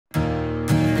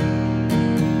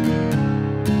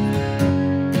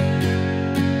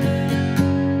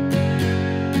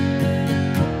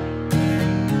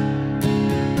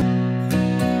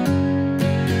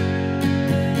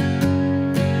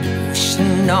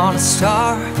on a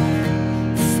star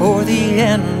for the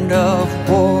end of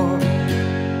war.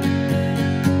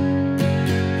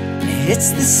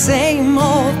 It's the same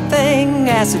old thing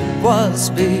as it was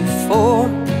before.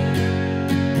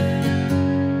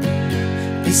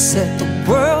 They set the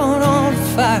world on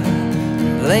fire,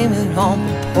 blame it on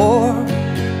the poor.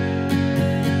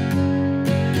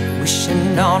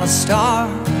 Wishing on a star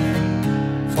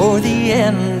for the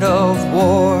end of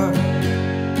war.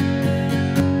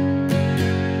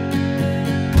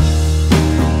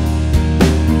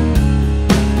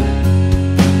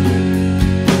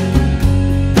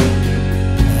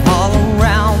 All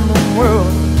around the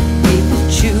world, people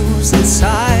choosing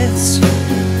sides.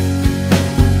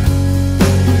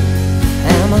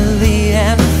 Family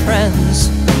and friends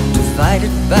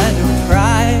divided by their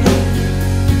pride.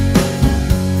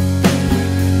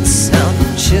 The sound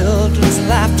of children's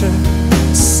laughter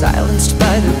silenced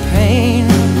by their pain.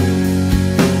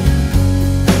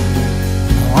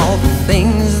 All the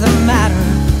things that matter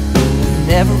will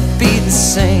never be the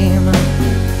same.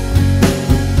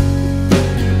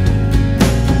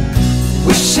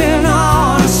 Wishing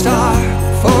on a star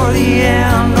for the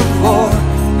end of war.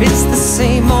 It's the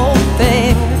same old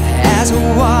thing as it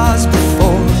was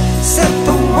before. Set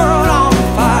the world on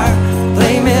fire,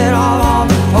 blame it all on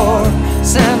the poor.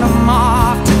 Send them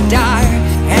off to die,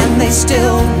 and they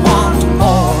still want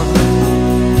more.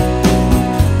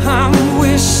 I'm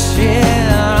wishing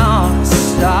on a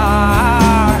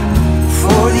star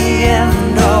for the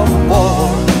end of war.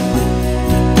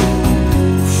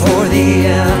 For the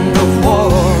end of war.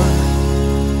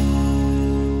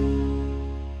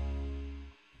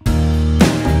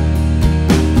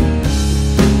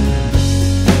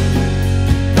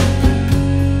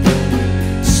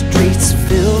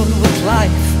 Filled with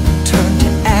life turned to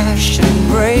ash and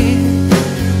gray.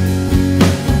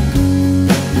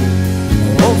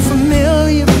 Old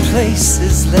familiar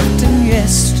places left in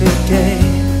yesterday.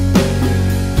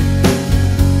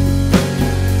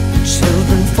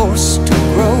 Children forced to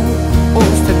grow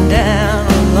orphaned and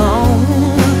alone.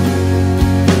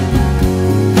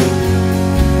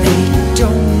 They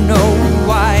don't know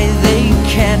why they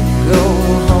can't go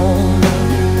home.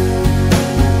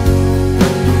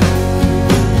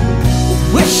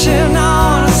 Wishing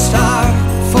on a star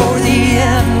for the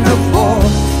end of war.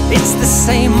 It's the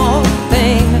same old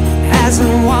thing as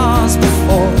it was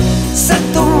before. Set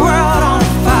the world on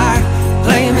fire,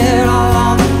 blame it all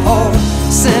on the poor.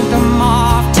 Send them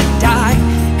off to die,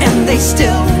 and they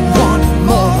still